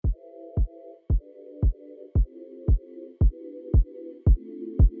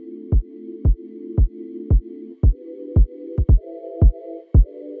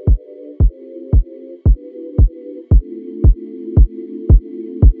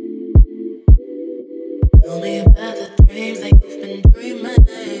Tell me about the dreams that you've been dreaming.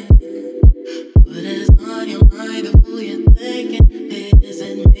 What is on your mind of who you're thinking? Is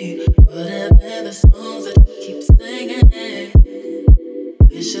it me? What have been the songs that you keep singing?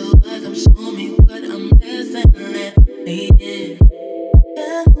 Wish you would come show me what I'm missing and needing.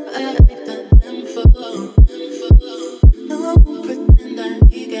 Yeah, I act on them for. No, I won't pretend I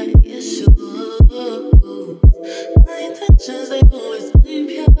ain't got issues. My intentions, they've always been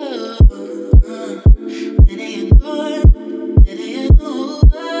pure. And they ignore, and they ignore.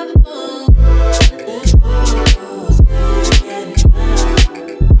 This world's getting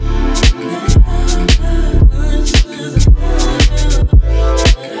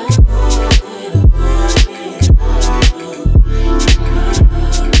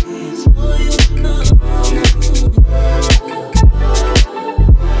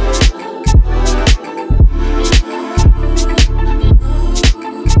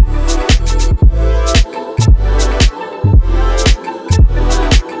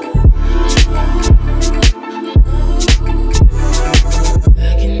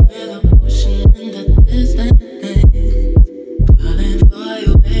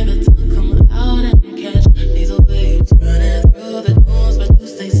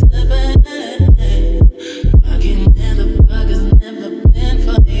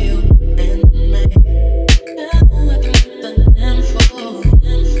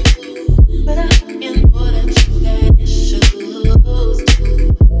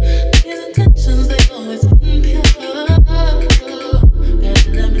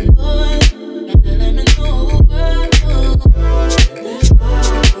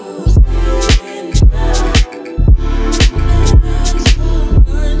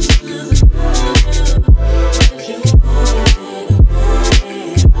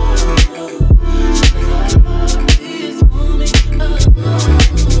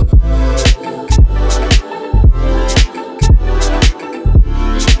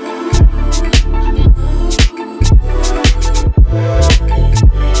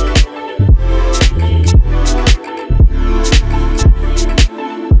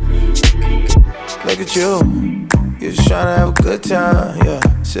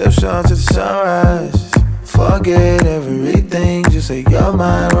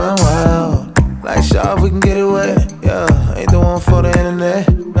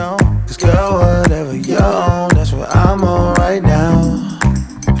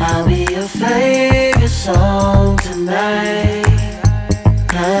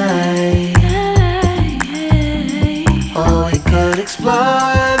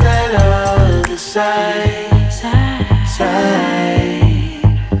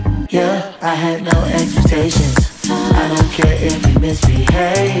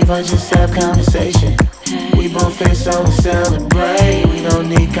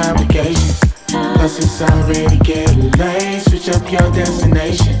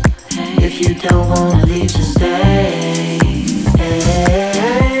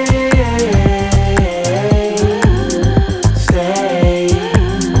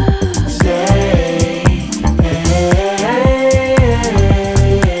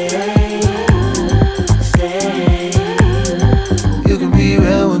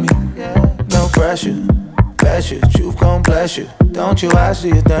Don't you ask, do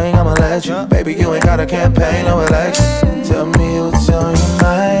you think I'ma let you? Baby, you ain't got a campaign, no election. Tell me what's on your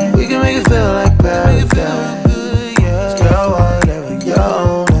mind. We can make it feel like paradise. Girl, whatever you're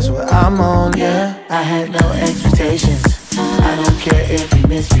on, that's what I'm on, yeah. I had no expectations. I don't care if we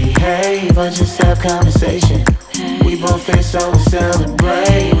misbehave or just have conversation. We both face so we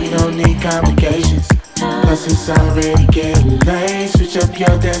celebrate. We don't need complications. Plus it's already getting late. Switch up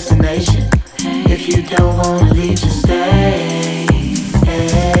your destination. If you don't wanna leave, just stay.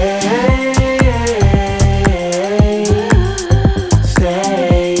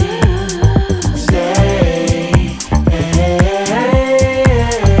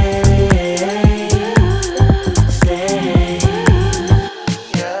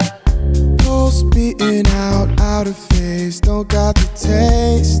 Pulse beating out of phase. Don't got the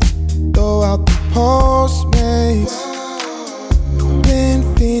taste. Throw out the Postmates. Been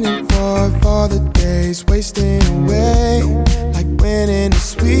fiending for the days, wasting away like winning a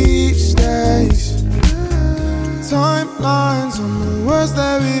sweepstakes. Timelines on the words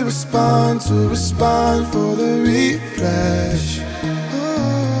that we respond for the refresh.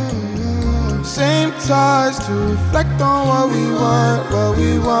 Same ties to reflect on what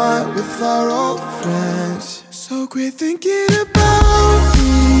we want with our old friends. So quit thinking about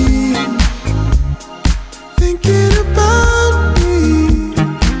me, thinking about me.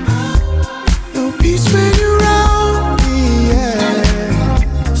 No peace when you're around me,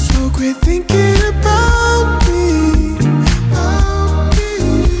 yeah. So quit thinking about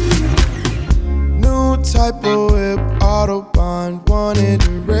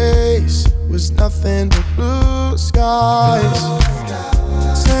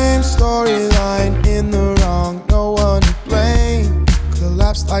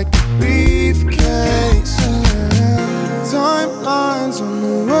like a briefcase. Timelines on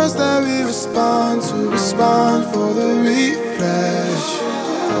the words that we respond for the refresh.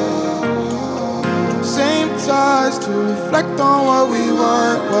 Same ties to reflect on what we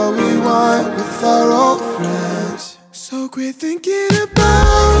want with our old friends. So quit thinking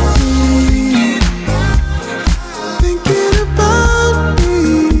about me, thinking about me.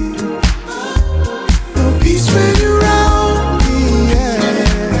 No peace when you're around me,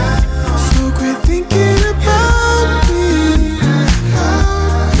 yeah. So quit thinking about me,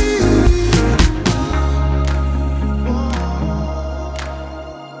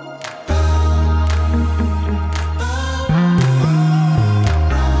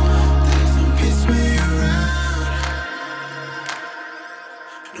 there's no peace when you're around.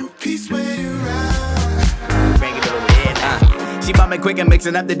 No peace when you're around. Bring it over here now. She bought me quick and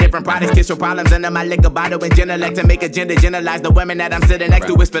mixing up the different products. Kiss your problems into my liquor bottle and genelect to make a gender generalize the women that I'm sitting next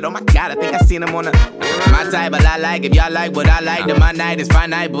to. Whispered, oh my God, I think I seen them on my type, but I like. If y'all like what I like, then my night is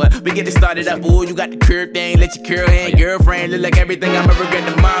finite. But we get it started up. Ooh, you got the curve thing, let your curl hang. Girlfriend look like everything I'ma regret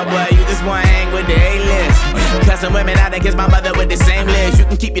tomorrow. But you just wanna hang with the A-list. Cussing women out and kiss my mother with the same list. You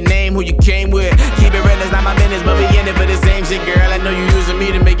can keep your name, who you came with. Keep it real, it's not my business, but we in it for the same shit, girl. I know you using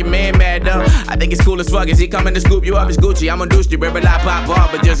me to make your man mad, though. I think it's cool as fuck. Is he coming to scoop you up? It's Gucci. I'm gonna douche you, baby, like pop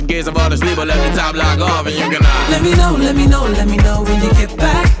off. But just in case I fall asleep, I'll let the top lock off and you can Let me know when you get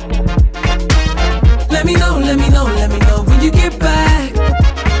back. Let me know when you get back.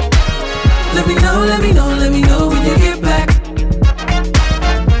 Let me know when you get back.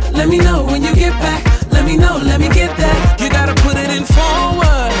 Let me know when you get back. Let me get that. You gotta put it in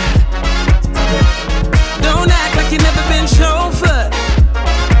forward. Don't act like you never been chauffeured.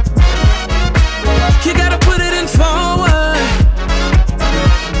 You gotta put it in forward.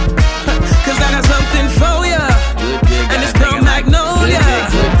 Cause I got something for ya. And it's from Magnolia.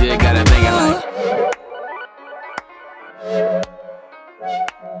 Good dick, gotta think it like.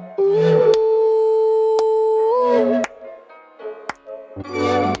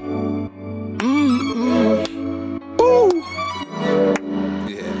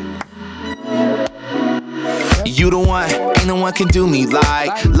 You the one, ain't no one can do me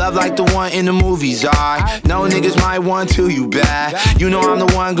like love like the one in the movies, I know niggas might want to you bad. You know I'm the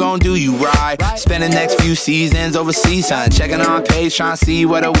one gon' do you right. Spend the next few seasons overseas, son. Checking on page, trying to see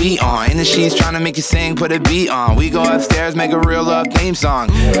what are we on. In the sheets, trying to make you sing, put a beat on. We go upstairs, make a real love theme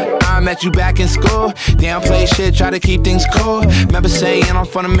song. I met you back in school. Damn, play shit, try to keep things cool. Remember saying I'm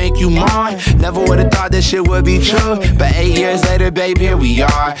finna make you mine. Never would've thought this shit would be true. But 8 years later, babe, here we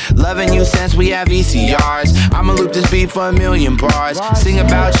are. Loving you since we have VCRs. I'ma loop this beat for 1,000,000 bars. Sing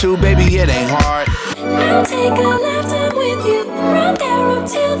about you, baby, it ain't hard. I'll take a lifetime with you, right there up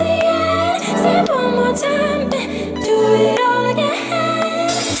till the end. Step one more time, then do it all again.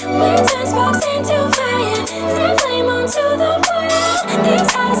 We turn sparks into fire, set flame onto the world.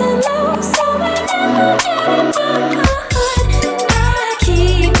 These highs and lows, so we're never getting bored. I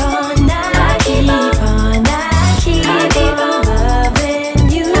keep on, I keep on, I keep on loving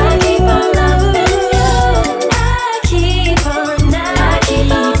you. I keep on loving you. I keep on, I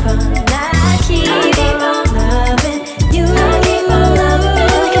keep on, I keep on loving you. I keep on loving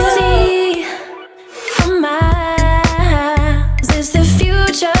you. I can see from miles is the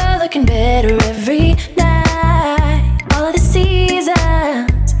future looking better every night. All of the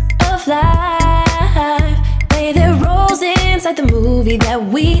seasons of life play their roles inside the movie that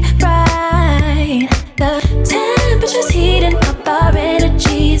we write. The temperature's heating up, our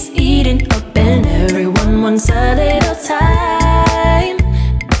energy's eating up, and everyone wants a little time.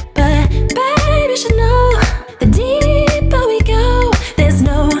 But babe, you should know, the deeper we go, there's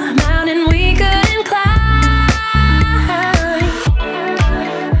no mountain we couldn't climb.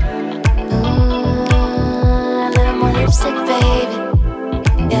 A little more lipstick, baby.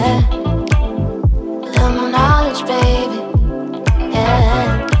 Yeah. A little more knowledge, baby.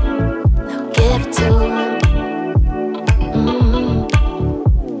 Yeah. Now give it to him.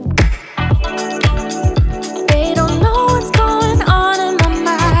 They don't know what's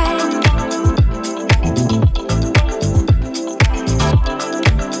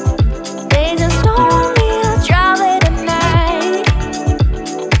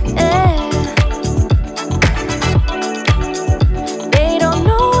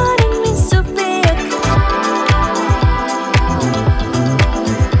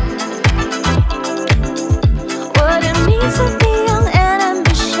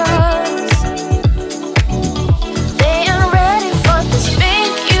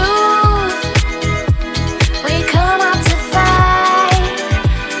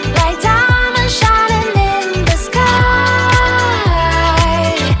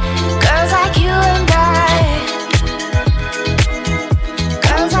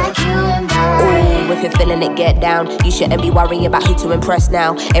down. You shouldn't be worrying about who to impress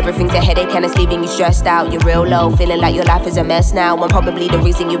now. Everything's a headache and it's leaving you stressed out. You're real low, feeling like your life is a mess now. And probably the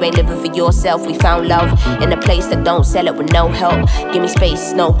reason you ain't living for yourself. We found love in a place that don't sell it with no help. Give me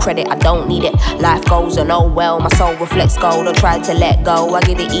space, no credit, I don't need it. Life goes on, oh well, my soul reflects gold. Don't try to let go, I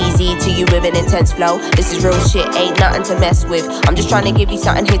give it easy to you with an intense flow. This is real shit, ain't nothing to mess with. I'm just trying to give you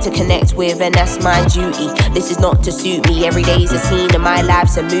something here to connect with, and that's my duty. This is not to suit me, every day's a scene and my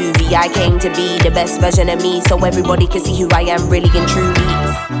life's a movie. I came to be the best version of me, so everybody can see who I am really and truly.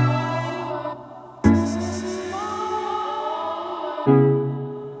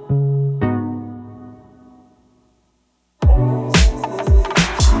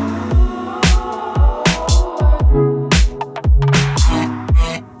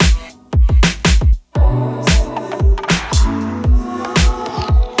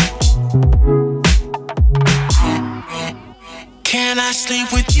 Can I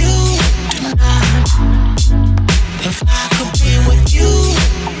sleep with you tonight? If I could be with you,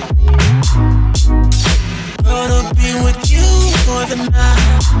 gonna be with you for the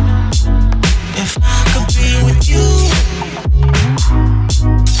night. If I could be with you,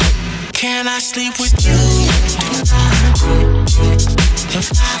 can I sleep with you tonight?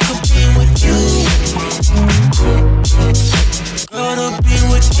 If I could be with you, gonna be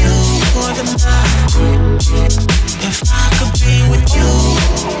with you for the night. If I could be with you.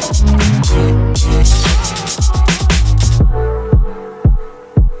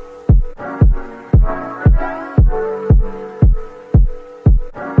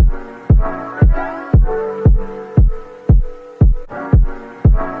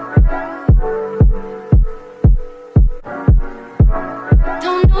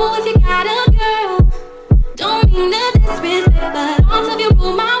 Don't know if you got a girl. Don't mean to disrespect, but all of you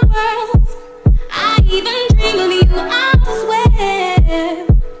rule my world. I even dream of you, I swear.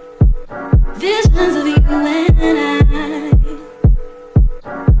 Visions of you and I.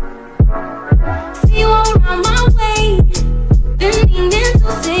 See you all around my way, been needing to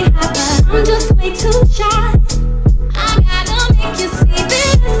say hi, but I'm just way too shy. I gotta make you see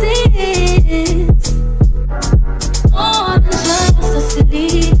this is more than just a silly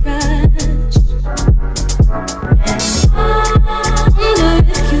crush. And I wonder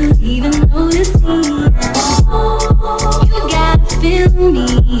if you even notice me. You gotta feel me.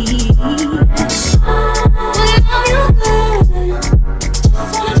 Without you good,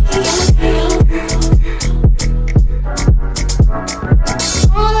 just wanna be your girl.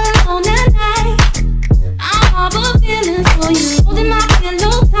 All alone at night, I harbor feelings for you, holding my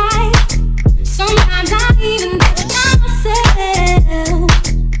pillow tight. Sometimes I even myself,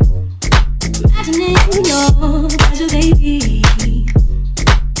 imagining your pleasure, baby.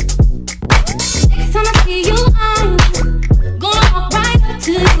 Next time I see you, I'm gonna walk right up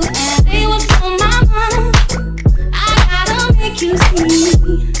to you and say what's on my mind. I gotta make you see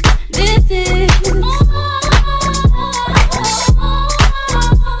this is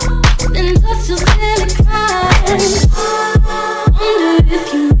and just your silly cries. Wonder if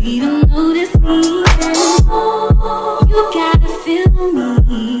you even notice me. You gotta feel me.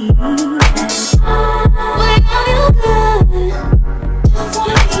 Without you good,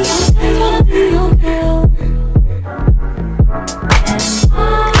 just wanna be your girl.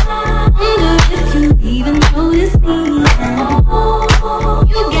 And I wonder if you even notice me.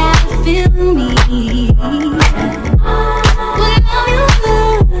 You gotta feel me. Without you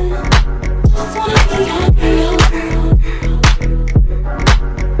good, just wanna be your girl.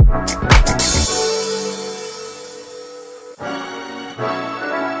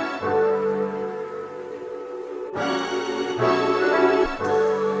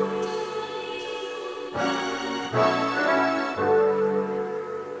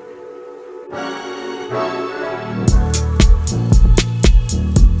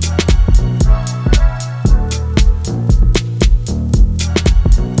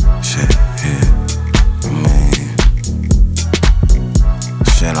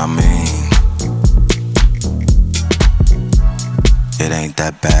 It ain't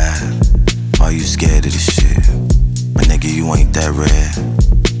that bad. Why you scared of this shit? My nigga, you ain't that rare.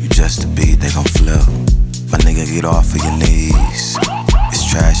 You just a beat, they gon' flip. My nigga, get off of your knees. It's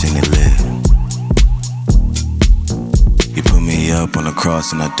trash and it lit. You put me up on the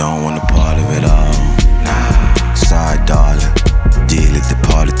cross and I don't want a part of it all. Nah, sorry, darling. Deal it,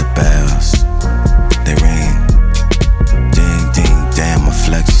 departed the bells. They ring. Ding, ding, damn, my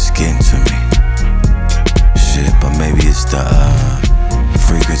flex is getting to me. Shit, but maybe it's the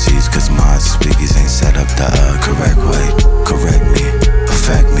frequencies, cause my speakers ain't set up the correct way. Correct me,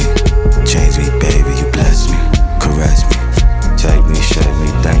 affect me, change me, baby, you bless me, caress me, take me, shake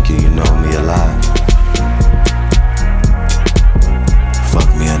me, thank you, you know me alive.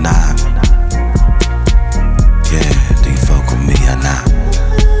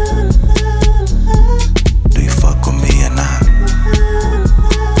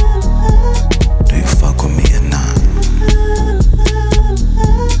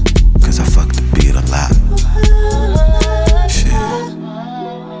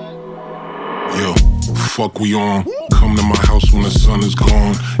 fuck we on? Come to my house when the sun is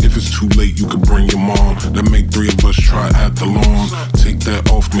gone. If it's too late, you can bring your mom. Then make 3 of us try at the lawn. Take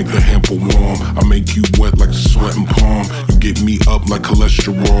that off, make the hamper warm. I make you wet like a sweating palm. You get me up like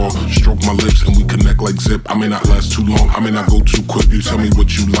cholesterol. Stroke my lips and we connect like zip. I may not last too long, I may not go too quick. You tell me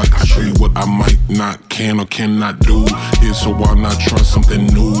what you like, I show you what I might not, can or cannot do. Here, so why not try something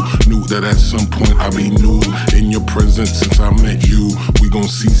new? Knew that at some point I'd be new in your presence since I met you. We gon'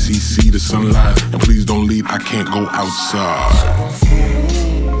 see the sunlight. And please don't leave, I can't go outside.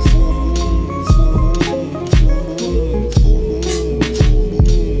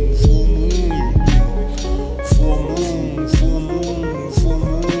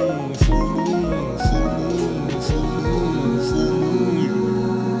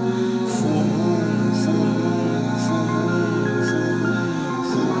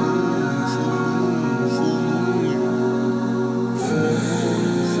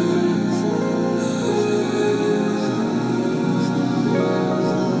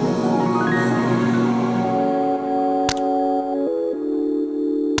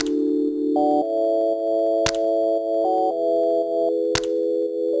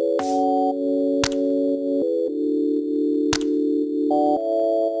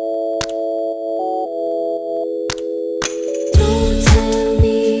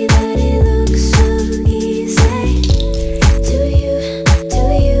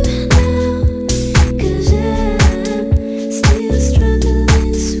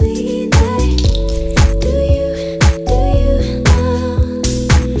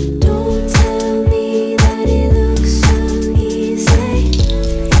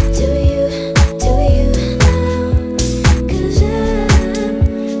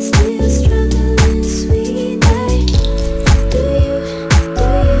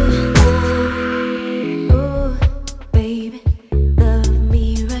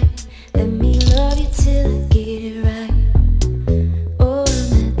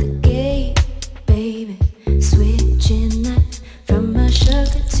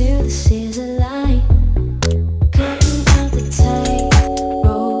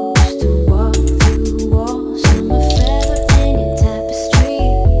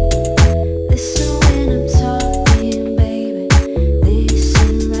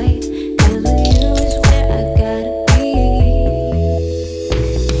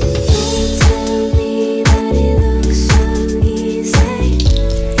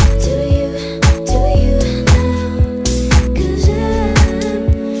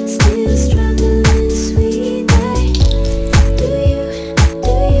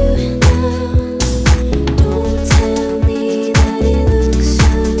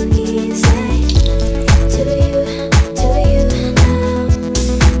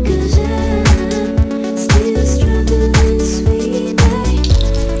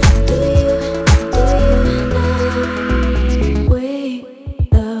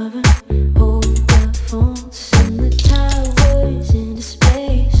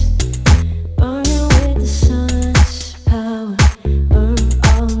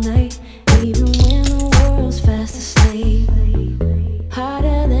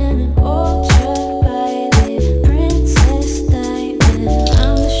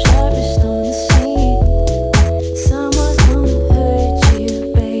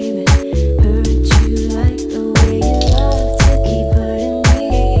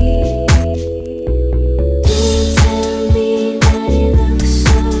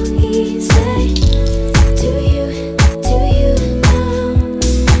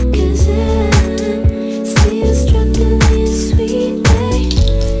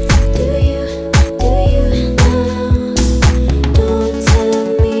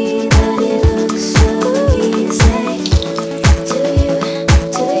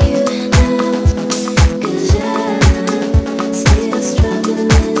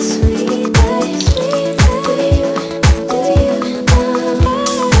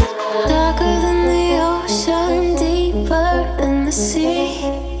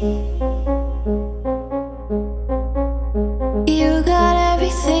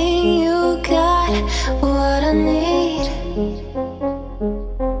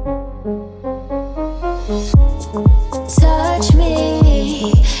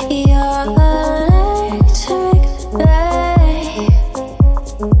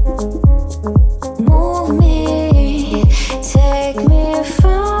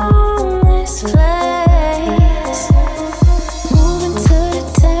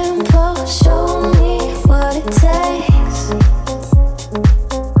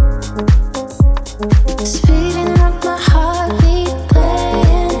 Speeding up my heartbeat,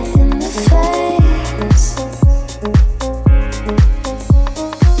 playing in the face.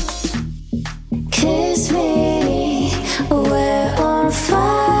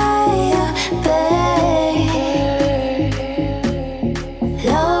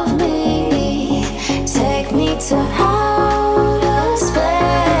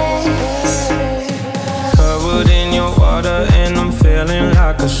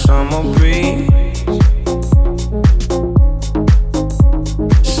 summer breeze.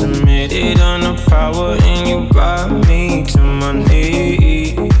 Submitted on the power and you brought me to my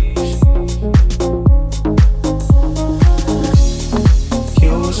knees.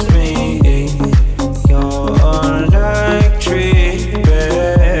 Use me, you're electric,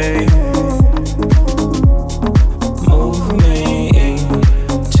 babe. Move me,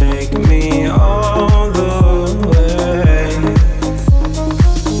 take me all the way.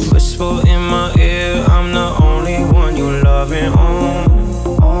 Whisper in my ear, I'm the only one you loving on.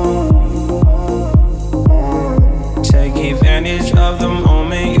 Take advantage of the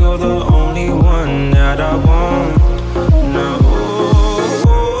moment, you're the only one that I want. No.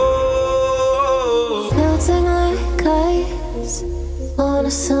 Melting like ice on a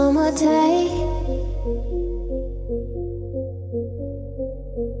summer day.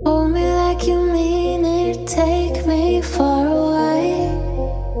 Hold me like you mean it, take me far away.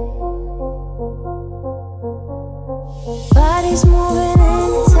 Bodies moving in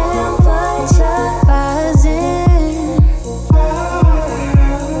temperature rising.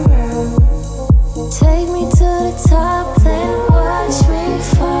 Take me to the top, then watch me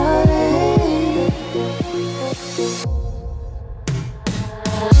falling.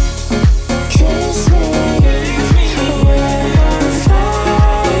 Kiss me, we're on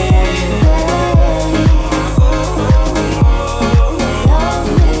fire, love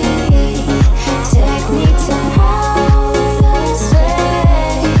me, take me to outer space.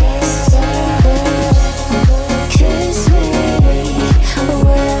 Kiss me,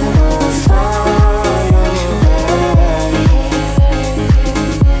 we're on fire,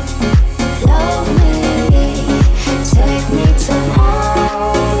 love me, take me to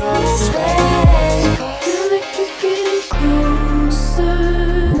outer space. Feel like you're getting closer.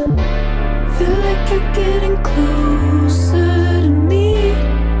 Feel like you're getting closer to me.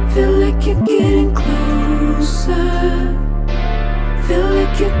 Feel like you're getting closer. Feel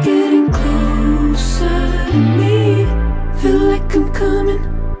like you're getting closer to me. Feel like I'm coming.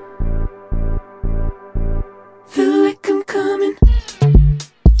 Feel like I'm coming.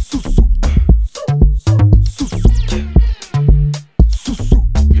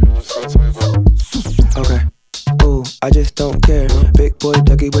 Okay. Ooh, I just don't care. Big boy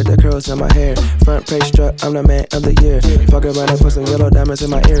Dougie with the curls in my hair. Front page strut, I'm the man of the year. Fuck around and put some yellow diamonds in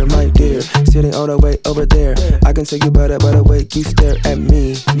my ear, my dear. Sitting all the way over there. I can tell you better by the way you stare at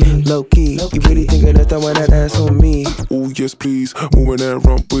me. Low key, you really thinking that throwing that ass on me? Ooh, yes, please. Moving that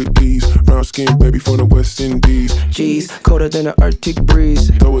rump with ease. Brown skin, baby, from the West Indies. Jeez, colder than the Arctic breeze.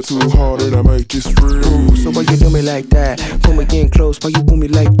 Throw it too hard and I might just freeze. Ooh, so why you do me like that? Pull me in close, why you pull me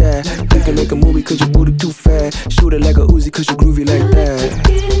like that? We can make a movie cause your booty too fat. Shoot it like a Uzi cause you groovy like that.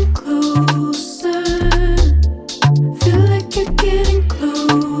 Getting closer. Feel like you're getting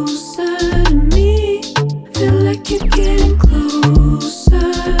closer to me. Feel like you're getting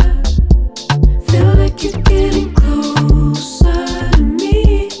closer. Feel like you're getting closer to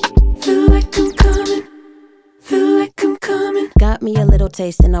me. Feel like I'm coming. Feel like I'm coming. Got me a little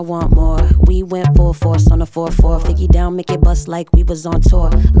taste and I want more. We went full force on the 4-4. Figgy down, make it bust like we was on tour.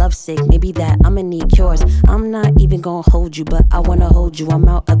 Love sick, maybe that, I'ma need cures. I'm not even gonna hold you, but I wanna hold you. I'm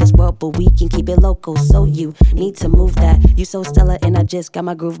out of this world, but we can keep it local. So you need to move that. You so stellar and I just got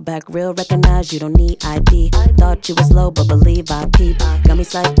my groove back. Real recognize you don't need ID. Thought you was low, but believe I peep. Got me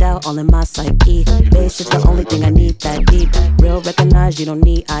psyched out, all in my psyche. Bass is the only thing I need that deep. Real recognize you don't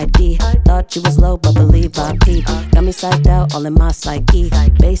need ID. Thought you was low, but believe I peep. Got me psyched out, all in my psyche.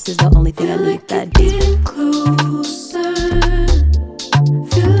 Bass is the only thing I need that deep. Getting closer.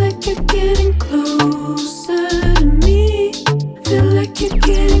 Feel like you're getting closer to me. Feel like you're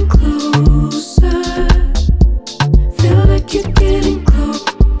getting closer. Feel like you're getting close.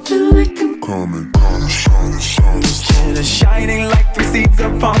 Feel like I'm Coming. Shining like 3 seeds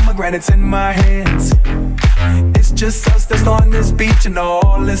of pomegranates in my hands. It's just us that's on this beach and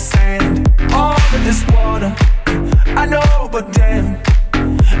all this sand. All of this water, I know, but damn,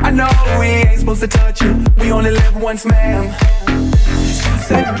 I know we ain't supposed to touch it. We only live once, ma'am.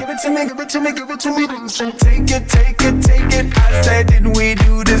 Said, give it to me, give it to me, give it to me. Then said, take it, take it, take it. I said, didn't we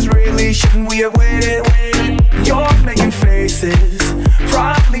do this really? Shouldn't we have waited? You're making faces,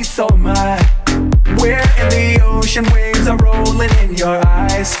 probably so am I. We're in the ocean, waves are rolling in your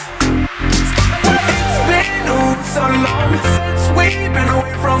eyes. It's been so long since we've been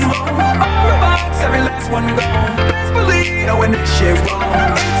away from home. All the vibes, every last one gone. Best believe knowing this shit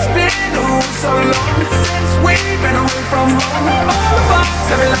wrong. It's been so long since we've been away from home. All the vibes,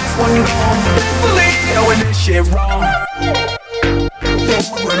 every last one gone. Best believe knowing this shit wrong.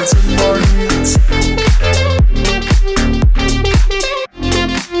 When it's in my hands.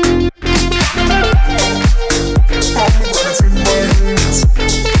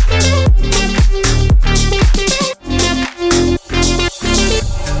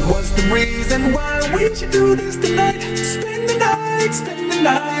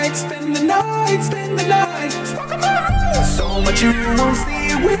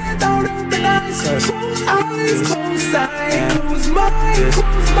 without open eyes. Close eyes, close sight, close mind,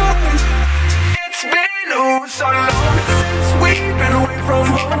 close mind. It's been oh so long since we've been away from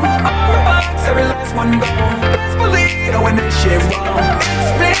home. All of us, every last one gone. Best believe when this shit wrong.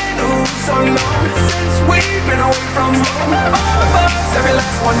 It's been oh so long since we've been away from home. All of us, every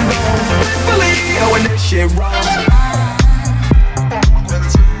last one gone. Best believe when this shit wrong.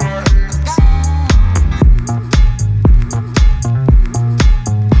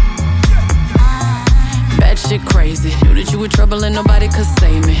 Shit crazy. Knew that you were trouble and nobody could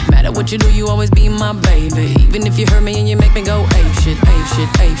save me. Matter what you do, you always be my baby. Even if you hurt me and you make me go ape shit, ape shit,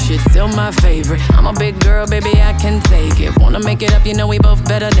 ape shit. Still my favorite. I'm a big girl, baby, I can take it. Wanna make it up, you know we both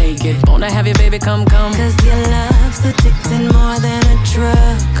better naked. Wanna have your baby come. Cause your love's addicting more than a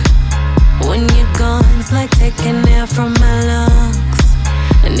drug. When you're gone, it's like taking air from my lungs.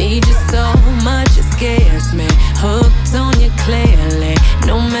 I need you so much, it scares me. Hooked on you clearly.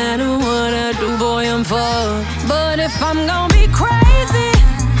 No matter what I do, boy, I'm fucked. But if I'm gonna be crazy,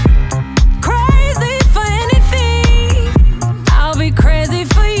 crazy for anything, I'll be crazy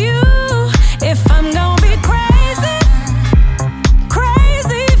for you. If I'm gonna be crazy,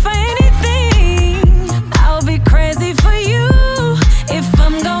 crazy for anything, I'll be crazy for you. If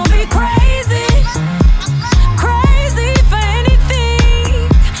I'm gonna be crazy, crazy for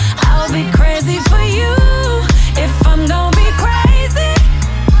anything, I'll be crazy for you. If I'm gonna be crazy,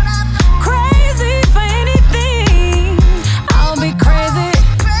 crazy for anything, I'll be crazy,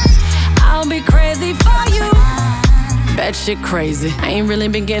 I'll be crazy for you. That shit crazy. I ain't really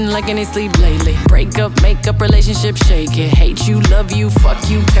been getting like any sleep lately. Break up, make up, relationship shake it. Hate you, love you, fuck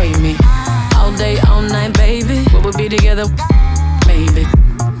you, pay me. All day, all night, baby. We would be together, maybe.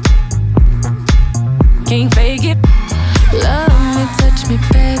 Can't fake it. Love me, touch me,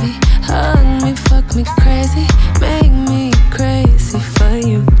 baby. Hug me, fuck me crazy. Make me crazy for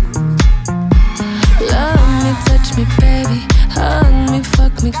you. Love me, touch me, baby. Hug me,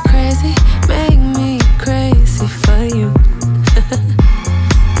 fuck me crazy. Make me crazy for you.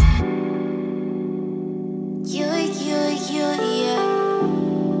 You, yeah.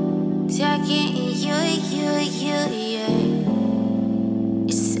 Talking you, yeah.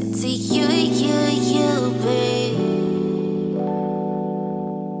 It's said to you, babe.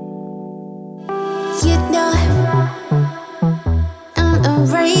 You know I'm a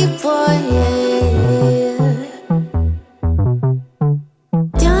right boy, yeah.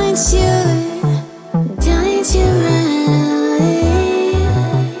 Don't you run?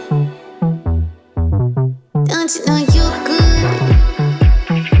 Don't you know you're good?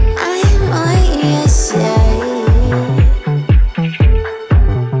 I'm on your side.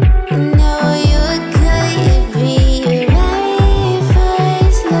 You know you could be right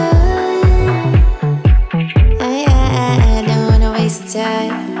first love. I don't wanna waste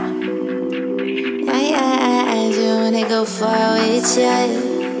time. I just wanna go far with you.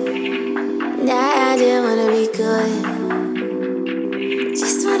 I just wanna be good.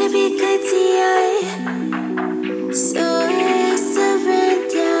 Just wanna be good to you. So I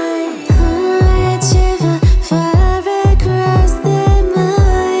surrender. I travel far across the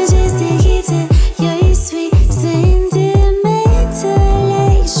margins to get to your sweet sentimental,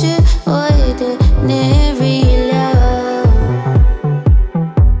 extraordinary love.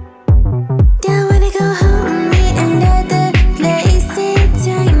 Don't wanna go home with another place in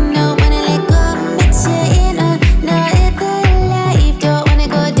time. Don't wanna let go of you in another life. Don't wanna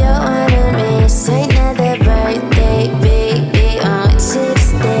go, don't wanna miss another birthday, baby. I want you to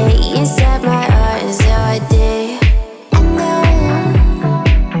stay inside my arms all day. I know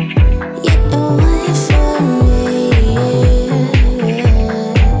you're the one for me.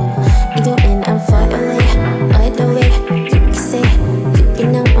 Even when I'm far away, all the way, you can say you've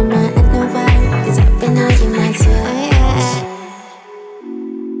been on my mind, I know why. 'Cause I've been on your mind too.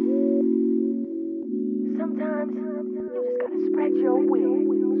 Sometimes you just gotta spread your wings.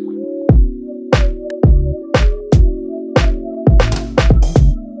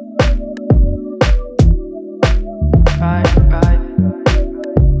 Right.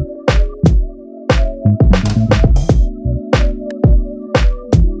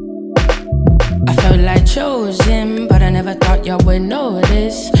 I felt like chosen, but I never thought y'all would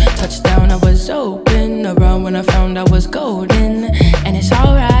notice. Touchdown, I was open around when I found I was golden. And it's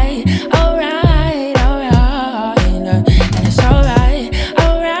alright, alright, alright. And it's alright,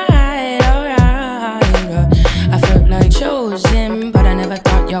 alright, alright. I felt like chosen, but I never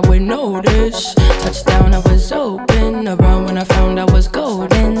thought y'all would notice. Touchdown, I was open around when I found I was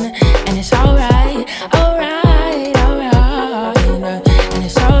golden. And it's alright, alright, alright. And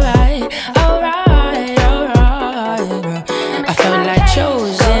it's alright, alright, alright. I felt like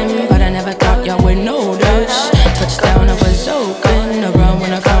chosen.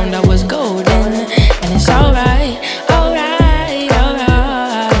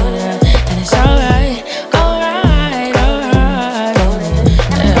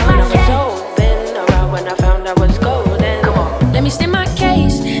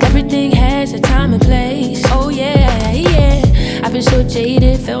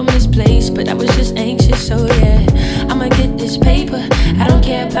 I don't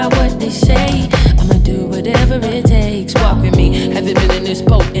care about what they say. I'ma do whatever it takes. Walk with me. Haven't been in this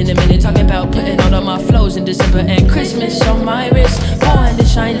boat in a minute. Talking about putting all of my flows in December and Christmas on my wrist. Born to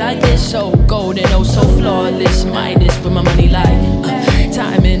shine like this, so golden, oh so flawless. Midas with my money like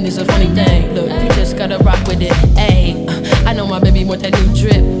timing is a funny thing. Look, you just gotta rock with it. Ayy, I know my baby want that new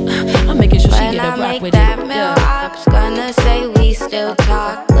drip. I'm making sure she get a rock with it. When I make that meal, ops gonna say we still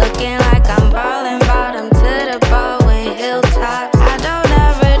talk. Looking like I'm ballin' bottom to the Bowen hilltops. I don't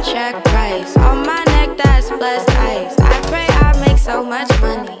ever check price. On my neck that's blessed ice. I pray I make so much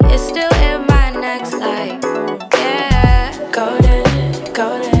money. It's still in my next life. Yeah. Golden,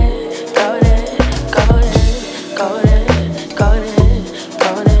 golden, golden, golden, golden, golden.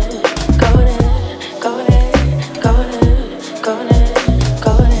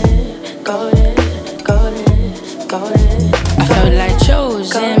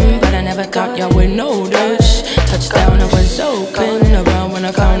 Thought y'all would notice. Touchdown, I was open. Around when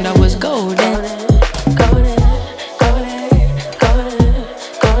I found I was golden. Golden, golden, golden,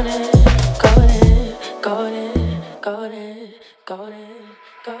 golden, golden, golden, golden, golden,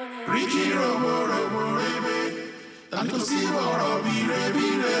 golden. Ricky Robo Robo Rebe, tanto si Robi Rebi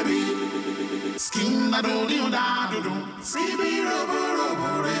Rebi. Skin na do di da do do. Ricky Robo Robo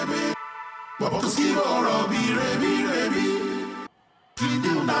Rebe, Bobo si Robi Rebi Rebi.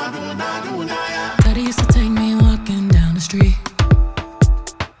 Daddy used to take me walking down the street.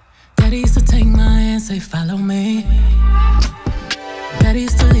 Daddy used to take my hand, say follow me. Daddy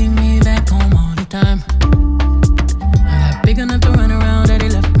used to leave me back home all the time. I got big enough to run around, Daddy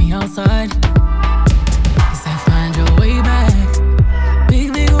left me outside. He said find your way back.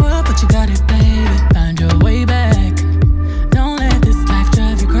 Big, big world, but you got it, baby. Find your way back. Don't let this life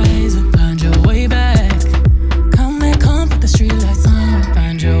drive you crazy. Find your way back. Come back home, put the street lights on.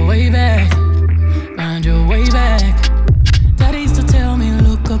 Find your way back. Find your way back. Daddy used to tell me,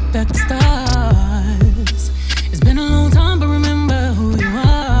 look up at the stars. It's been a long time, but remember who you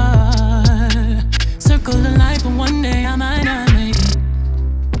are. Circle the life, but one day I might not make it.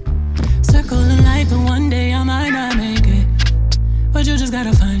 Circle the life, but one day I might not make it. But you just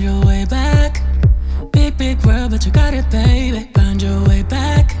gotta find your way back. Big, big world, but you got it, baby. Find your way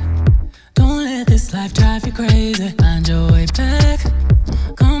back. Don't let this life drive you crazy. Find your way back.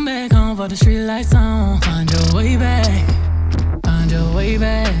 Come back home for the street lights on. Find your way back. Find your way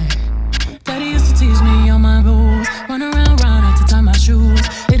back. Daddy used to teach me all my rules. Run around, had to tie my shoes.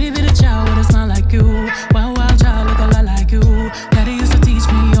 Itty bitty child with a smile like you. Wild, wild child look a lot like you. Daddy used to teach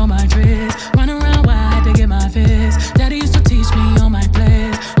me all my tricks. Run around wide to get my fix. Daddy used to teach me all my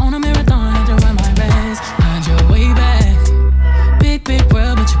plays. On a marathon, had to run my race. Find your way back. Big, big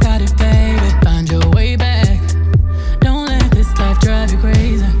world, but you got it, baby. Find your way back. Don't let this life drive you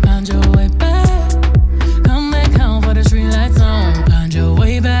crazy. Find your way back. Come back home for the street lights on. Find your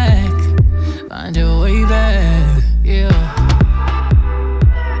way back. Find your way back. Yeah.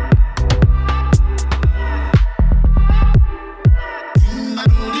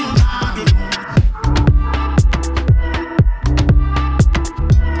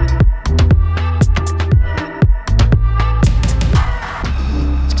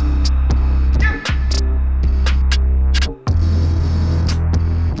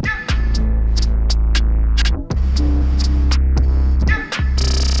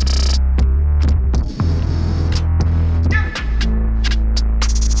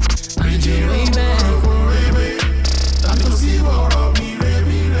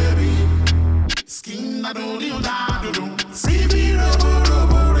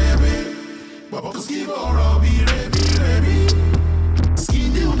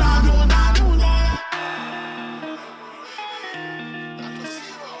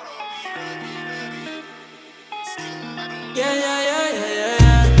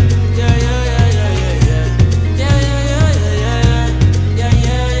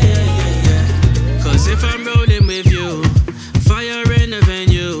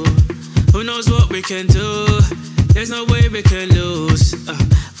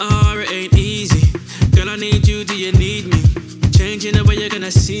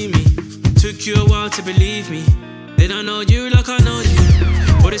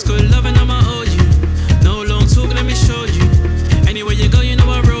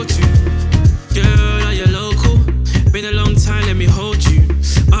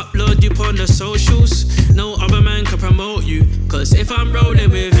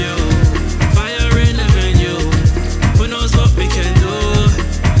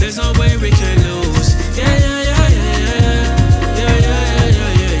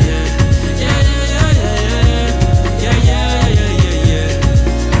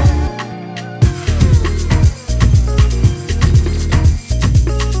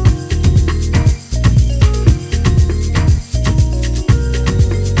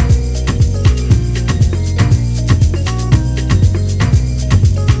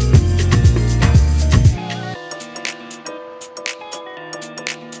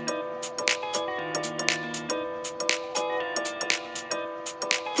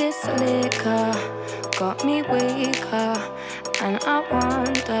 This liquor got me weaker, and I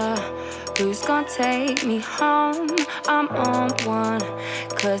wonder who's gonna take me home. I'm on one,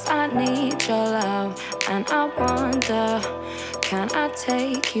 'cause I need your love, and I wonder, can I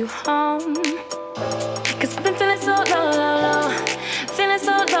take you home? 'Cause I've been feeling so low, low, low, feeling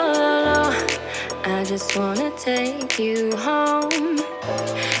so low, low, low. I just wanna take you home.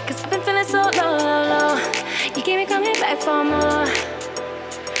 'Cause I've been feeling so low, low, low. You keep me coming back for more.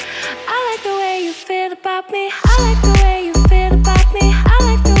 I like the way you feel about me. I like the way you feel about me. I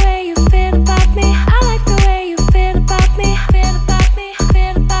like the way you feel about me. I like the way you feel about me. Feel about me,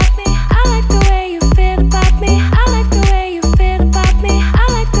 feel about me. I like the way you feel about me. I like the way you feel about me. I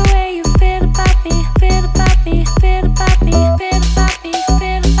like the way you feel about me. Feel about me, feel about me. Feel about me,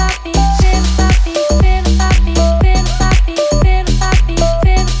 feel about me. Feel about me, feel about me. Feel about me, feel about me.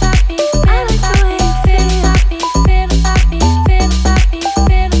 Feel about me. I like the way you feel about me. Feel about me, feel about me. Feel about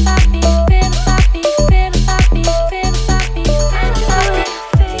me, feel about me. Feel about me, feel about me.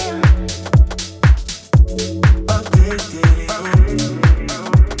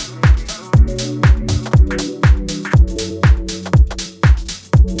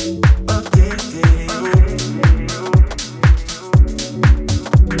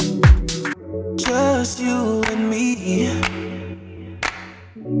 Just you and me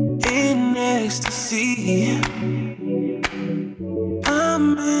in ecstasy.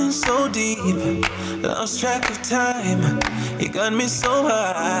 I'm in so deep, lost track of time. You got me so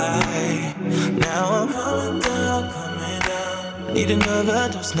high. Now I'm coming down, coming down. Need another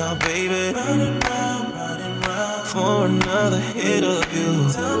dose now, baby. Running round for another hit of you.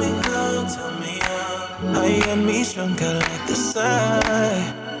 Tell me how you got me strung out like the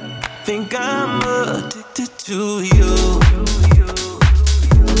side. Think I'm addicted to you.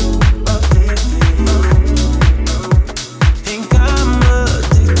 Think I'm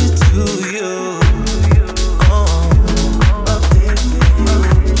addicted to you.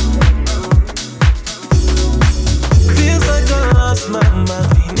 Feels like I lost my mind,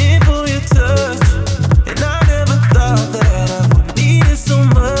 feeling for your touch. And I never thought that I would need it so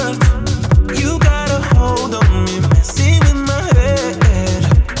much. You got a hold on me, messing with my head.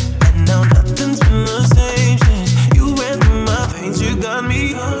 Now nothing's been the same since you ran through my veins. You got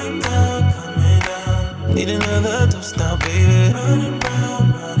me coming down, coming down. Need another dose now, baby. Running round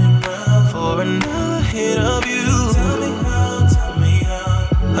for another hit of you. Tell me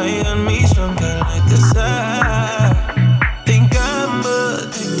how you got me strung out like the side. Think I'm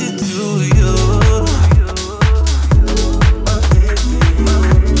addicted to you.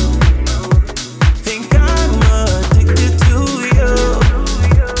 Think I'm addicted to you.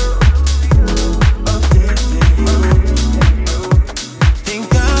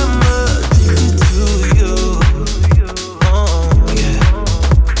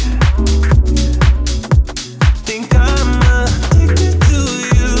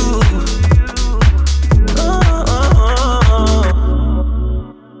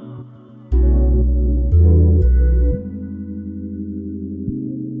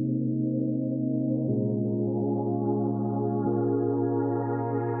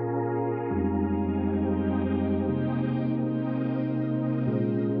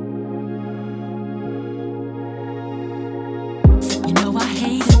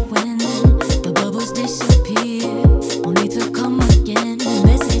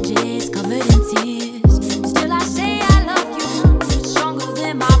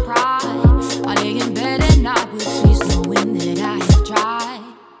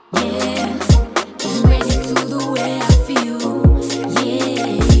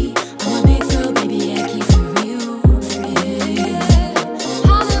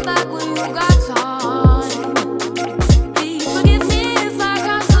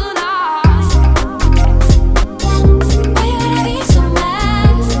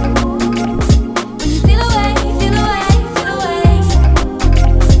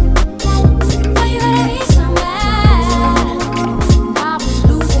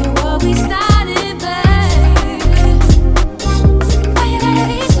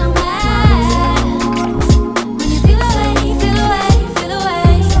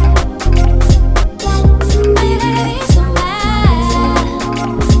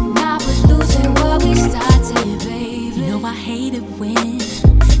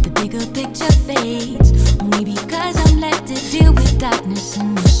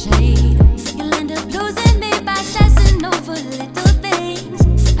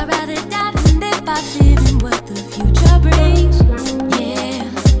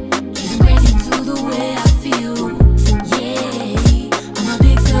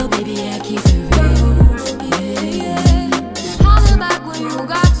 You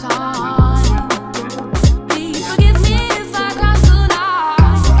got time.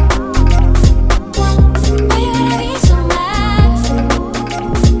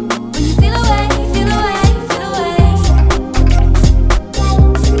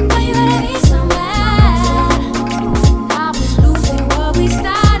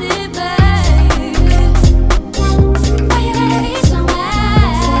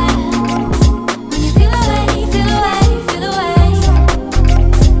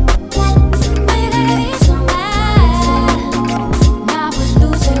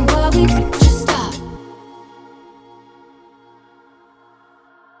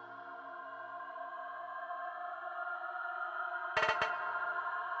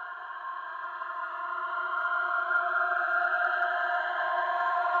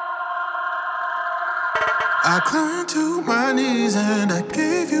 I climbed to my knees and I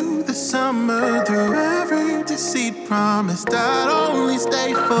gave you the summer through every deceit. Promised I'd only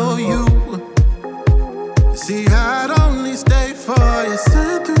stay for you. See, I'd only stay for you.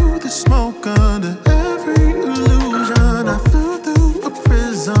 Sent through the smoke under every illusion. I flew through a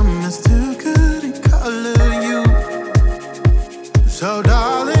prism and still couldn't color you. So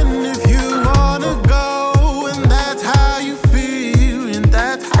darling, if you wanna go, and that's how you feel, and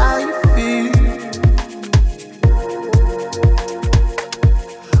that's how you feel,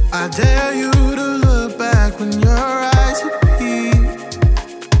 I dare you to look back when your eyes appear.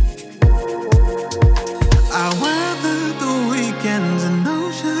 I weathered the weekends and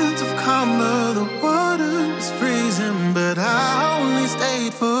oceans of karma. The water was freezing, but I only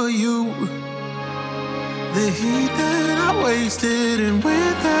stayed for you. The heat that I wasted, and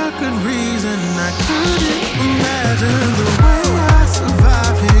without good reason, I couldn't imagine the way I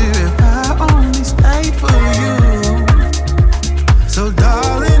survive here if I only stayed for you. So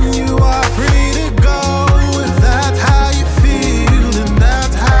darling, you are free to go if that's how you feel, and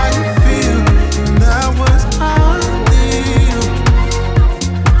that's how you feel, and that was ideal.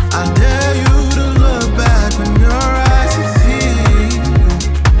 I dare you to look back when your eyes see.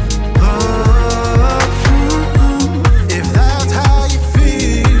 If that's how you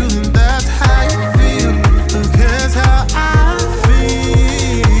feel, and that's how you feel, who cares how I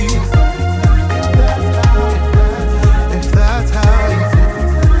feel? If that's how you feel,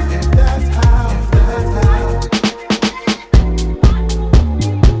 if that's how, if that's how.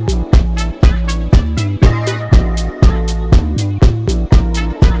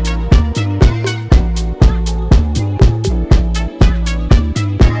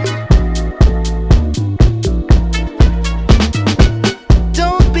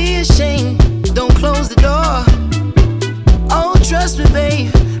 Don't be ashamed, don't close the door. Oh, trust me,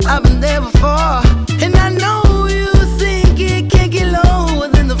 babe, I've been there before. And I know you think it can't get lower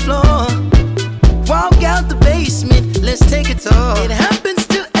than the floor. Walk out the basement, let's take a tour. It happens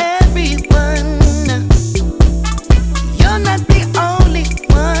to everyone. You're not the only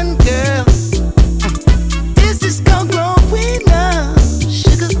one, girl. This is called growing up,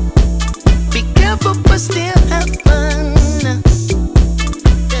 sugar. Be careful, but still have fun.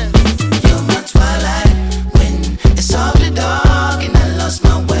 You're my twilight when it's awfully dark and I lost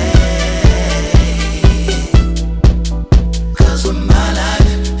my way. 'Cause when my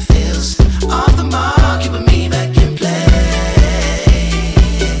life feels off the mark, you put me back in place.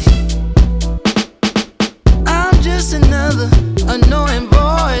 I'm just another annoying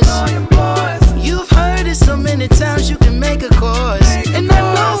voice. You've heard it so many times you can make a chorus. And I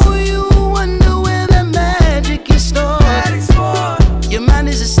know you wonder where that magic is stored. Your mind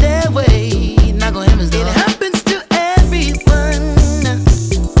is a stairway, not gonna heaven's door. It happens to everyone.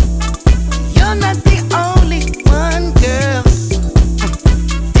 You're not the only one, girl.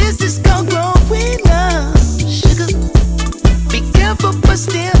 This is called growing up, sugar. Be careful, but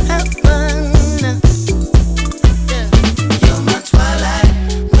still have fun. You're my twilight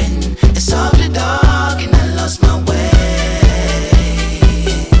when it's awfully dark and I lost my way.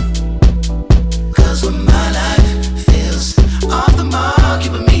 'Cause when my life feels off the mark, you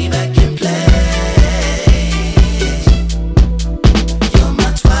put me back in place. You're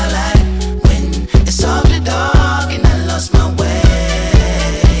my twilight when it's awfully dark and I lost my way.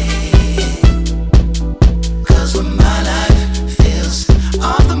 'Cause when my life feels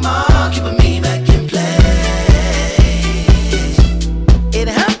off the mark, you put me back in place. It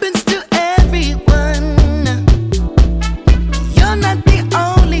happens to everyone. You're not the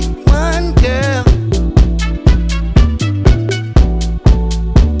only one, girl.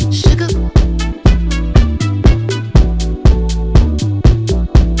 Sugar.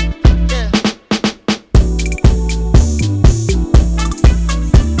 Yeah.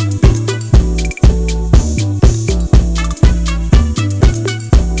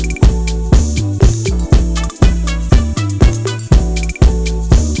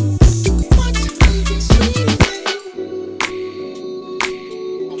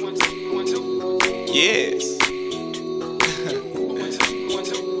 Yes.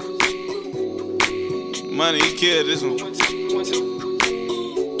 Money, you killed this one.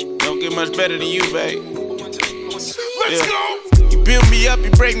 Don't get much better than you, babe. Let's go. You build me up,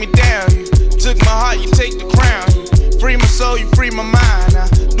 you break me down. You took my heart, you take the crown. You free my soul, you free my mind. I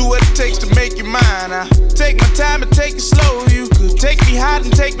do what it takes to make you mine. I take my time and take it slow. You could take me high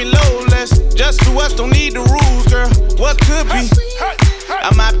and take me low. Let's just do us, don't need the rules, girl. What could be?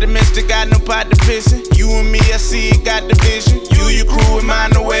 I'm optimistic, I got no pot to pissin'. You and me, I see it, got the vision. You, your crew, and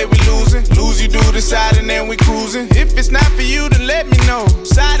mine, the way we losing. Lose, you do the side, and then we cruising. If it's not for you, then let me know.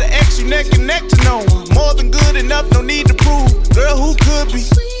 Side of X, you neck and neck to no one. More than good enough, no need to prove. Girl, who could be?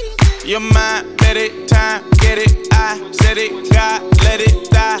 Your mind, bet it, time, get it. I said it, God, let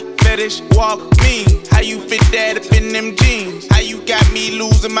it die. Fetish, walk me. How you fit that up in them jeans? How you got me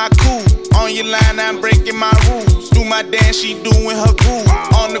losing my cool? On your line, I'm breaking my rules. Do my dance, she doing her groove.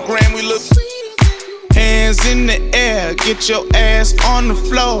 On the gram, we look. Hands in the air, get your ass on the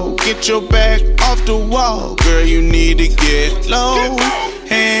floor. Get your back off the wall. Girl, you need to get low.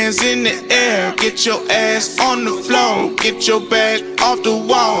 Hands in the air, get your ass on the floor. Get your back off the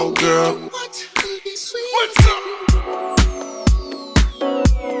wall, girl. What's up?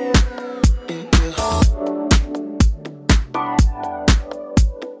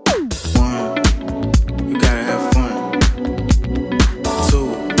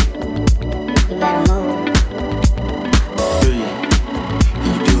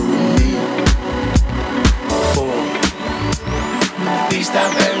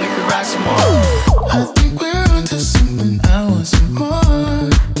 Stop that, we could rock some more. I think we're onto something, I want some more.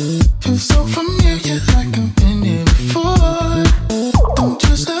 Feel so familiar, like I've been here before. Don't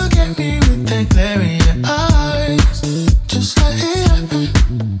just look at me with that glare in your eyes. Just let it happen,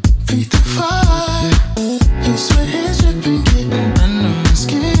 feed the fire. Your sweat is dripping, getting under my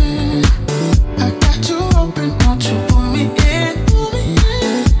skin. I got you open, won't you pull me in?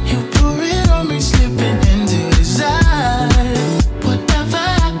 You pour it on me, slipping into desire.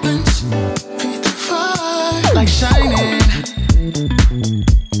 Like shining,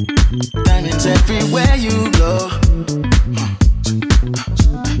 diamonds everywhere you go.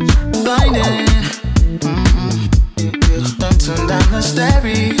 Blinding, don't turn down the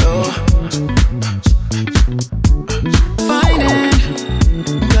stereo. Finding,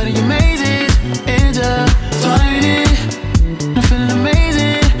 got your mazes, intertwining. I feel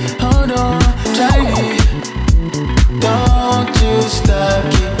amazing, hold on, try me. Don't you stop,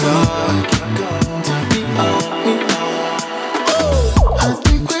 keep going, keep going. I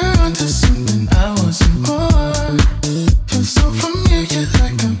think we're onto something, I want some more. Feel so familiar,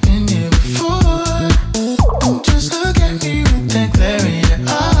 like I've been here before. Don't just look at me with that glare in your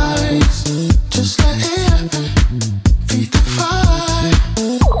eyes. Just let it happen, feed the fire.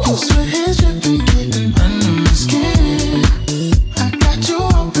 Your sweat is dripping, getting under my skin. I got you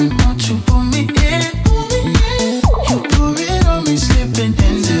open, won't you pull me in? You pour it on me, slipping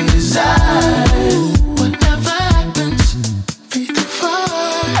into desire.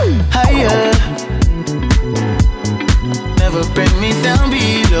 Higher, never bring me down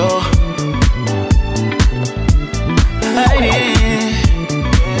below. Hiding,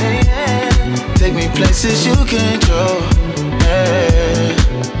 take me places you control.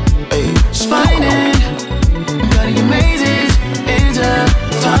 Spining, got your mazes,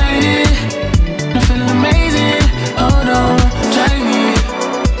 intertwining. I feel amazing, hold on, try me.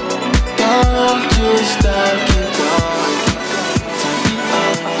 Don't you stop, keep going.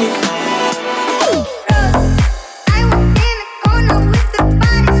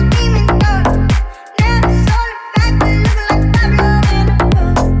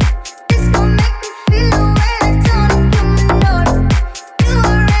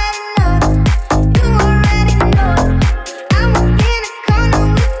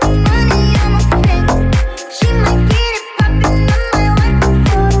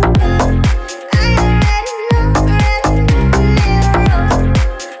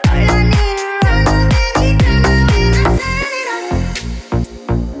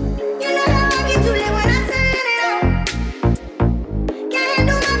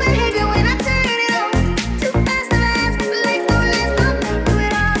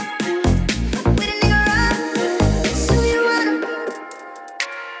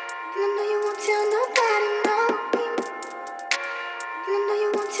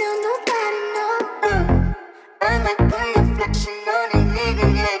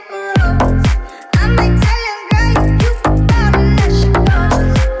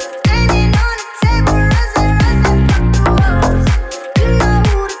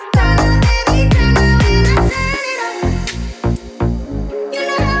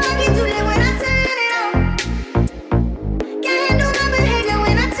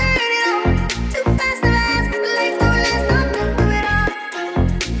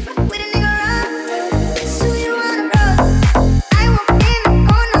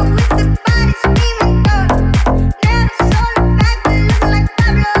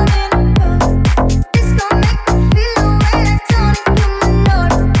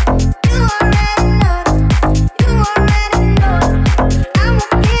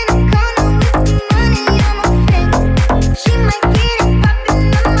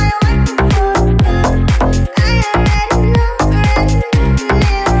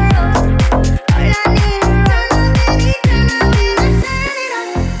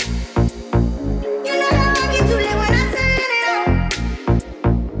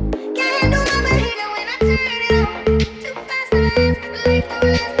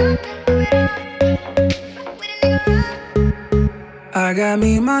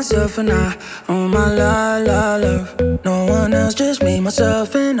 myself, and I. Oh my love. No one else, just me,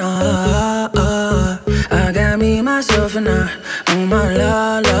 myself, and I. I got me, myself, and I. Oh my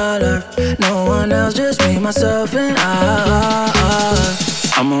love. No one else, just me, myself, and I.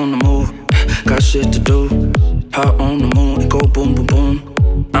 I'm on the move, got shit to do. Hot on the moon, it go boom, boom,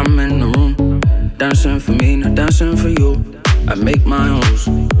 boom. I'm in the room, dancing for me, not dancing for you. I make my own rules.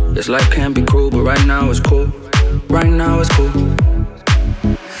 This life can be cruel, but right now it's cool. Right now it's cool.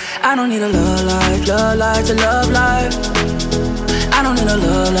 I don't need a love life to love life. I don't need a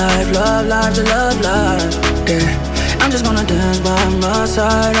love life to love life. Yeah, I'm just gonna dance by my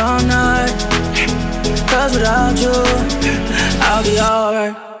side all night. Cause without you, I'll be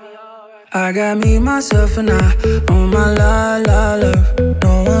alright. I got me, myself, and I. Oh my love.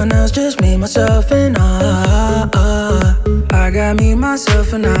 No one else, just me, myself, and I. I got me,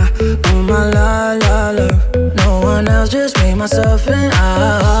 myself, and I. Oh my love. No one else, just me, myself, and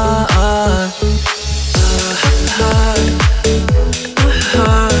I.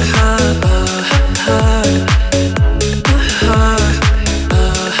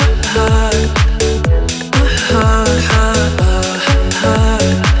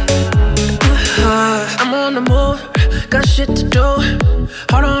 I'm on the move, got shit to do.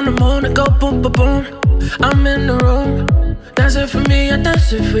 Heart on the moon, it go boom, boom, boom. I'm in the room, dancing for me, I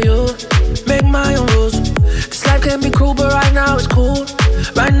dance it for you. Make my own rules. This life can be cruel, but right now it's cool.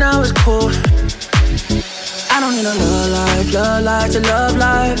 Right now it's cool. I don't need a love life to love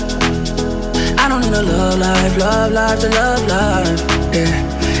life. I don't need a love life to love life. Yeah,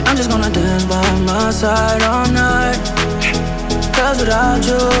 I'm just gonna dance by my side all night. Cause without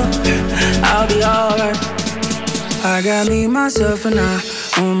you, I'll be alright. I got me, myself, and I.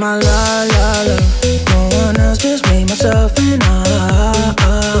 Oh my love. No one else, just me, myself, and I.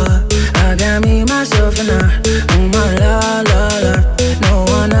 I got me, myself, and I. Oh my love. No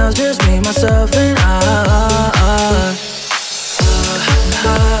one else, just me, myself, and I.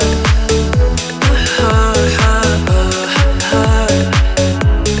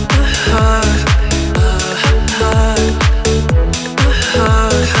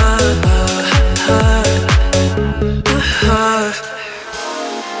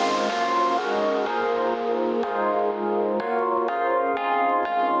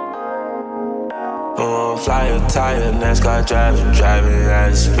 Tire, NASCAR driving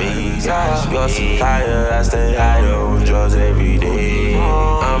at the speed. Your supplier, I stay higher on drugs every day.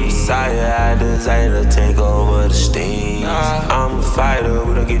 I'm a sire, I desire to take over the stage. I'm a fighter,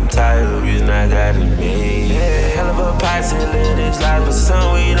 we don't get tired, reason I got it made. Hell of a pipe, live this life, but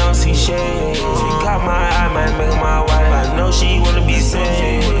some we don't see shade. She caught my eye, might make my wife. I know she wanna be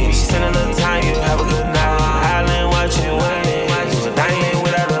saved. Spend a little time, you have a good night. Island watching waves, a diamond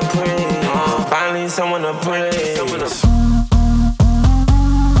without a praise. Finally, someone to praise.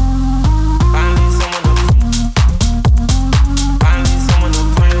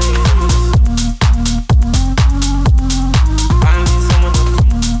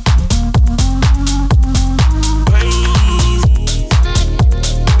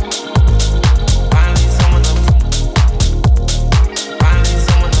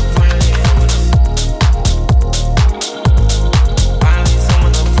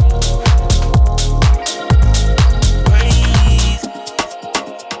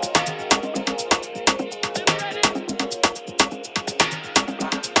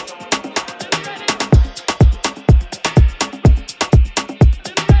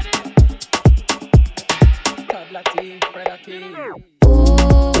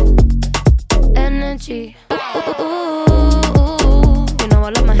 Energy. Ooh, you know I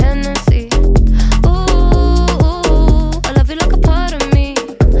love my Hennessy. Ooh, I love you like a part of me.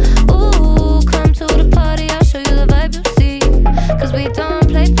 Ooh, come to the party, I'll show you the vibe you see. Cause we don't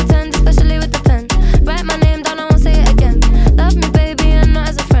play pretend, especially with the pen. Write my name down, I won't say it again. Love me, baby, and not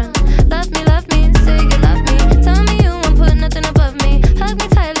as a friend. Love me, say you love me. Tell me you won't put nothing above me. Hug me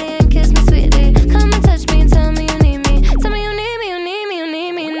tightly and kiss me sweetly. Come and touch me and tell me you need me. Tell me you need me, you need me, you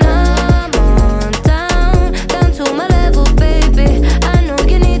need me now. I'm on down.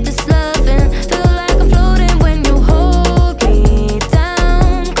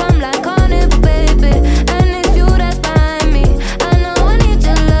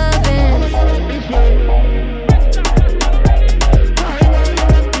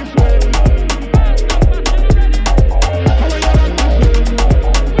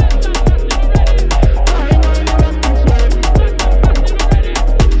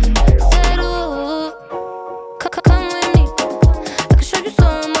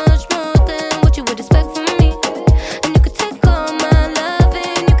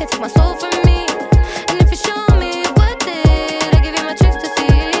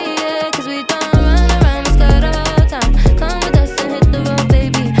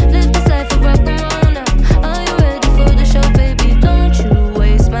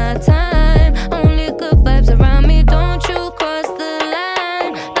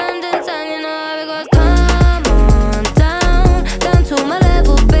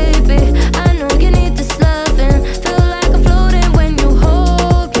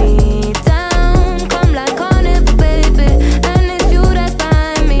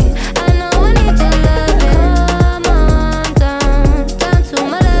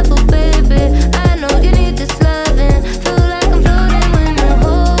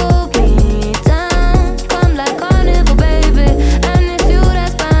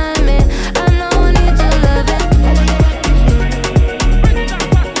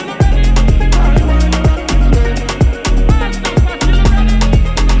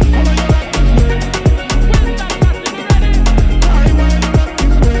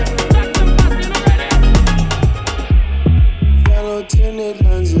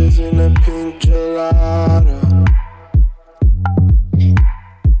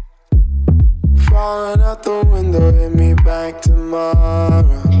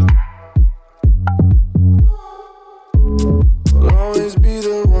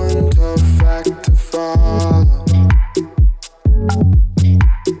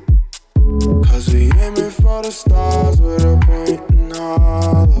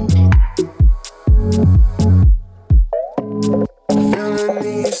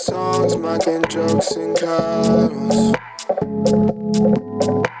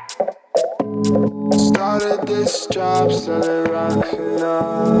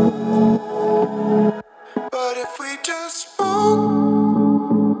 But if we just spoke.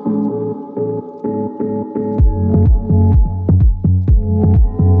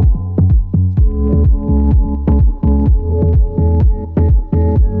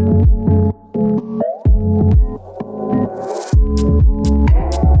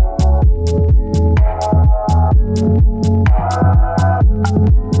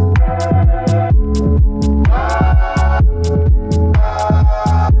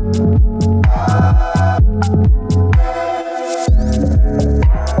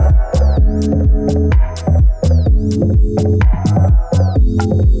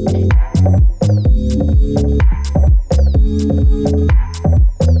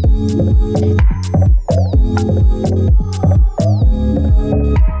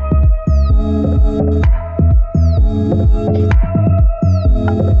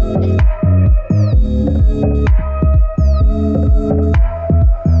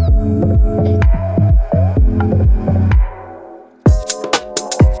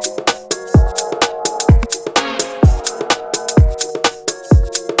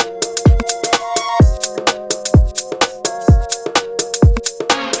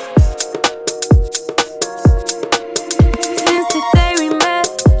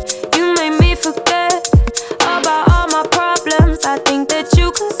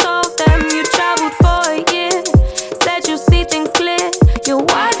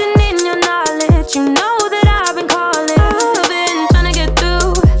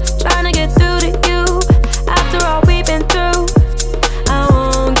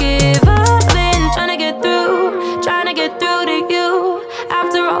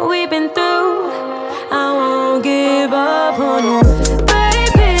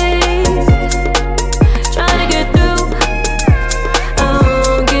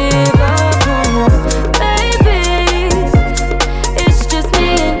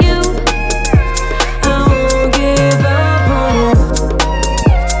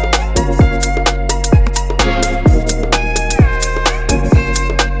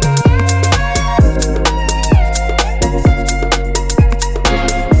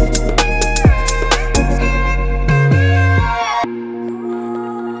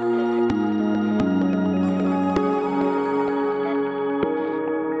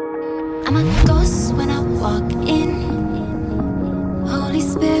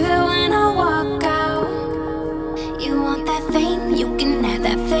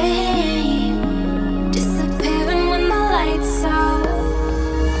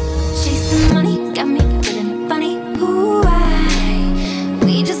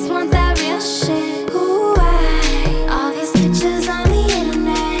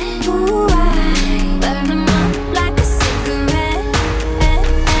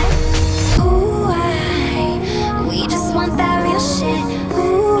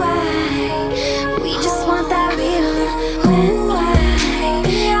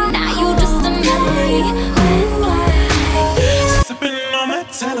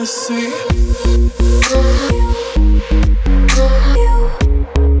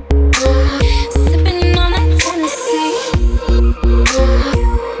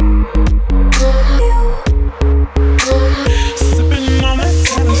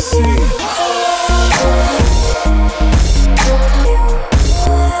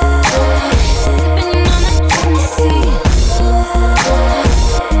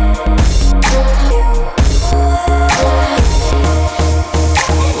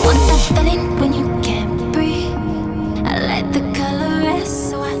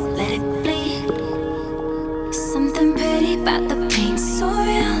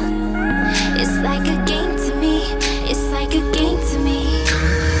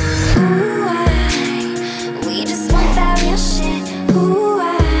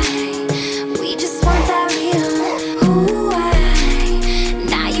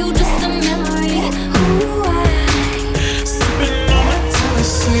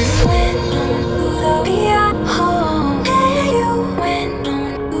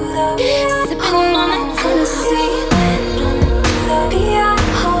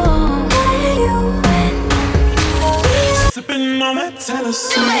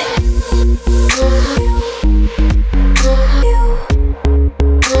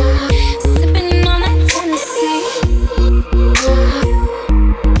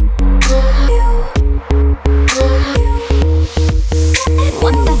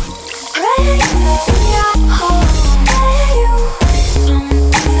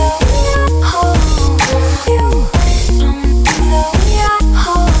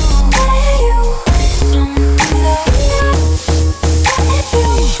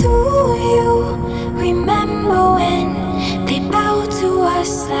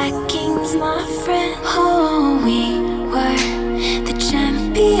 like kings, my friend. Oh, we were the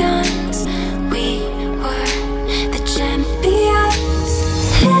champions. We were the champions.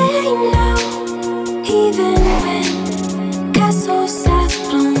 Hey, now, even when castles have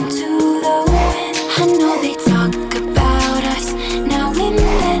blown to the wind, I know they talk about us now and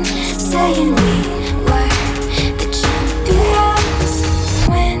then, saying we were the champions.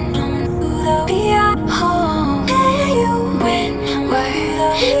 When blown to the wind, oh, hey, you when were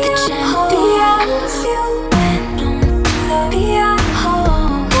the champions. You when blown to the wind, oh,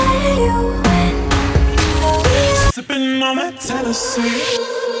 hey, you when blown to the wind. Sipping on that Tennessee.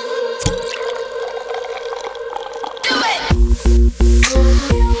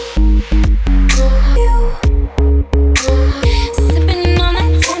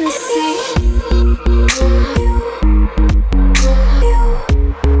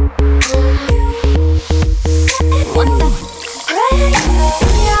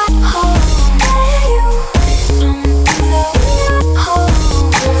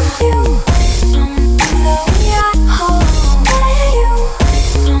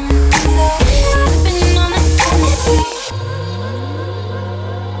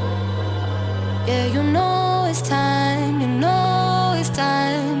 Yeah, you know it's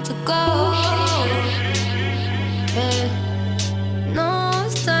time to go. Yeah, no,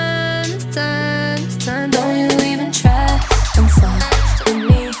 it's time. Don't you even try and fuck with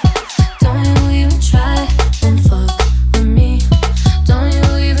me. Don't you even try and fuck with me. Don't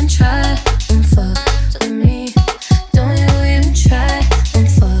you even try and fuck with me. Don't you even try and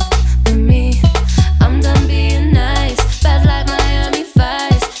fuck with me. I'm done being nice, bad like Miami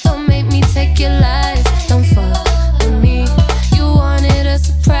Vice. Don't make me take your life. Don't fuck with me. You wanted a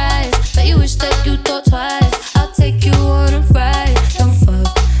surprise, but you wish that you thought twice. I'll take you on a ride. Don't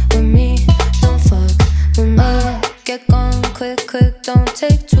fuck with me. Don't fuck with me. Get gone quick, don't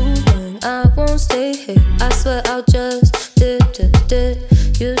take too long. I won't stay here. I swear I'll just dip.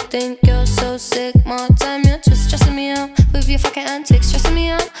 You think you're so sick, more time you're just stressing me out with your fucking antics, stressing me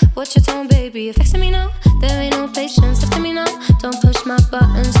out. What you tone, baby? You're vexing me now. There ain't no patience left in me now. Don't push my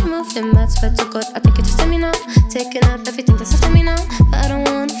buttons, I'm moving mad. Swear to God, I think you're testing me now. Taking out everything that's left in me now, but I don't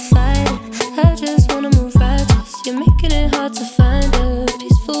wanna fight it. I just wanna move righteous. You're making it hard to find a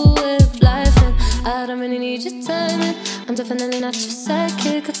peaceful way of life, and I don't really need your timing. I'm definitely not your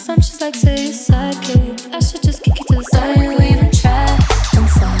sidekick, cause I'm just like, say, you're psychic.